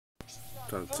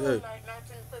Trying to tell you. Like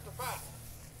 1955.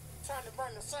 Trying to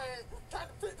bring the same, trying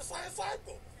to fit the same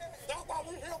cycle. That's why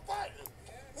we here fighting.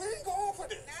 We ain't going for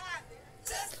this.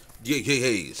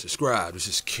 Hey, subscribe. This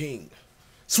is King.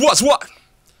 Swat.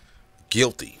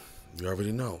 Guilty. You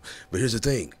already know. But here's the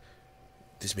thing.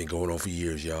 This been going on for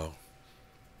years, y'all.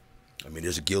 I mean,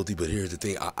 there's a guilty, but here's the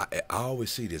thing. I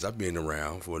always see this. I've been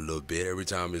around for a little bit. Every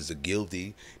time there's a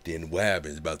guilty, then what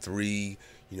happens? About three,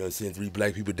 three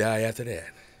black people die after that.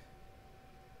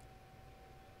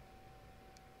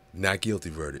 Not guilty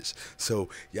verdicts. So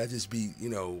y'all just be a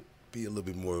little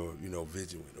bit more,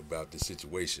 vigilant about the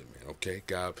situation, man. Okay,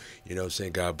 God,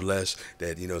 God bless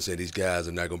that, these guys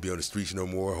are not gonna be on the streets no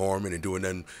more, harming and doing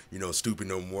nothing, stupid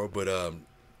no more. But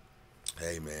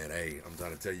hey, man, I'm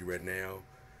trying to tell you right now.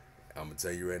 I'm gonna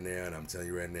tell you right now, and I'm telling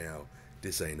you right now,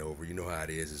 this ain't over. You know how it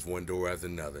is. It's one door after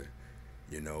another.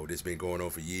 This been going on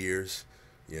for years.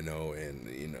 Excuse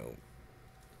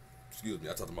me.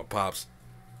 I talked to my pops.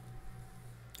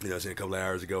 A couple of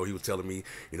hours ago, he was telling me,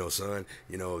 son,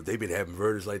 they've been having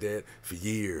verdicts like that for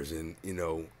years, and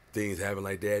things happen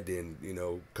like that. Then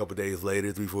a couple of days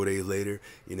later, 3-4 days later,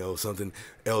 something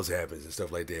else happens and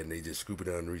stuff like that, and they just scoop it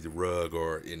underneath the rug,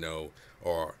 or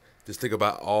just think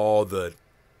about all the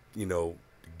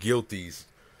guilties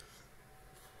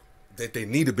that they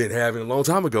need to been having a long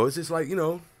time ago. It's just like,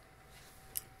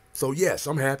 so yes,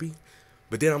 I'm happy,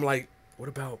 but then I'm like, what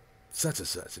about such and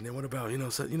such? And then what about, what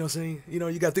I'm saying? You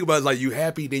got to think about it, like, you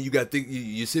happy, then you got to think,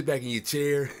 you sit back in your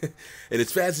chair, and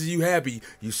as fast as you happy,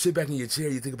 you sit back in your chair,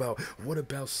 you think about, what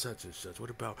about such and such? What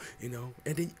about, and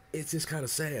then it's just kind of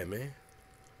sad, man.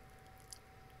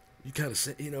 You kind of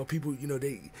say, people,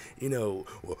 they,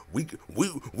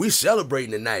 we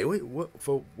celebrating tonight. Wait,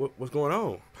 what's going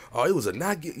on? Oh, it was a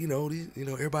not get,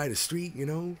 everybody in the street,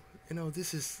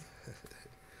 this is,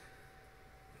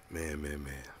 man.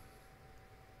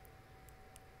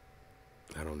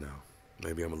 I don't know.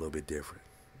 Maybe I'm a little bit different.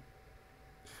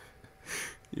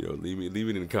 Leave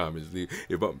it in the comments.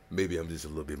 Maybe I'm just a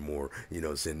little bit more,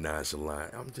 saying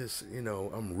nonchalant. I'm just,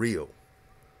 I'm real.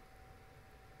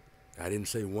 I didn't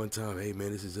say one time, hey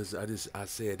man, this is just. I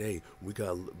said, hey, we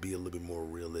gotta be a little bit more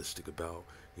realistic about,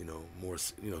 more,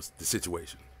 the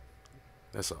situation.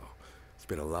 That's all. It's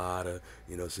been a lot of,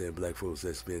 black folks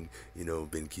that's been,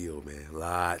 been killed, man.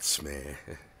 Lots, man.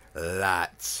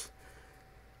 Lots.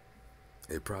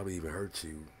 It probably even hurt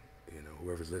you,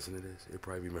 whoever's listening to this. It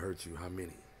probably even hurt you. How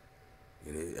many?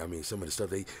 I mean, some of the stuff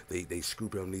they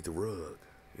scoop underneath the rug.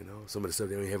 Some of the stuff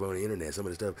they don't have on the internet. Some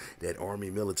of the stuff that army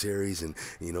militaries and,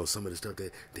 some of the stuff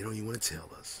that they don't even want to tell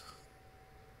us.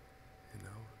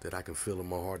 That I can feel in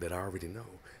my heart that I already know.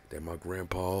 That my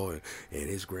grandpa and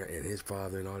his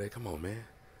father and all that. Come on, man.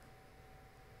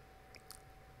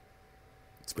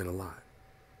 It's been a lot.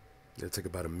 It'll take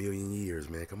about 1,000,000 years,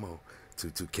 man. Come on.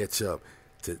 To catch up.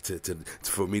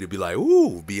 For me to be like,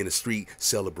 ooh, be in the street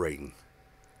celebrating.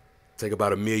 Take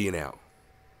about 1,000,000 out.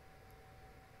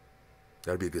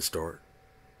 That'd be a good start.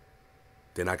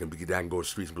 Then I can go to the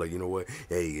streets and be like, you know what?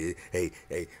 Hey,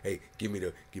 give me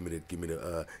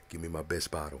my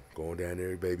best bottle. Going down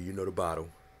there, baby. You know the bottle.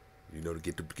 To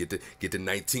get the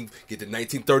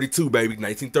 1932, baby.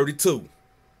 1932.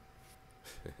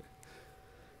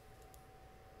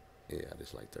 Yeah, I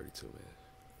just like 32, man.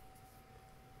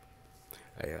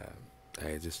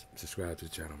 Hey, just subscribe to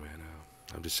the channel, man.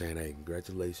 I'm just saying, hey,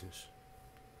 congratulations.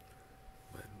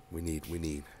 But we need,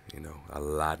 a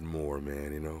lot more,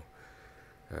 man.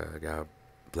 God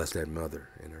bless that mother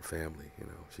and her family.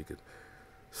 She could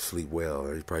sleep well.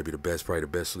 It'd probably be the best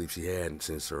sleep she had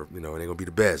since her. It ain't gonna be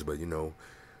the best, but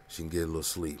she can get a little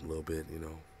sleep, a little bit.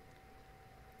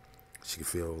 She can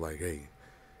feel like, hey,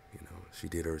 she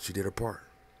did her part.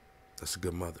 That's a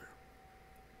good mother.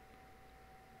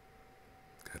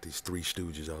 Got these three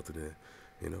stooges out there,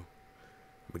 I'm gonna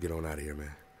get on out of here,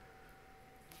 man.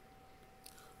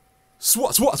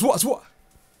 Swat. Woo.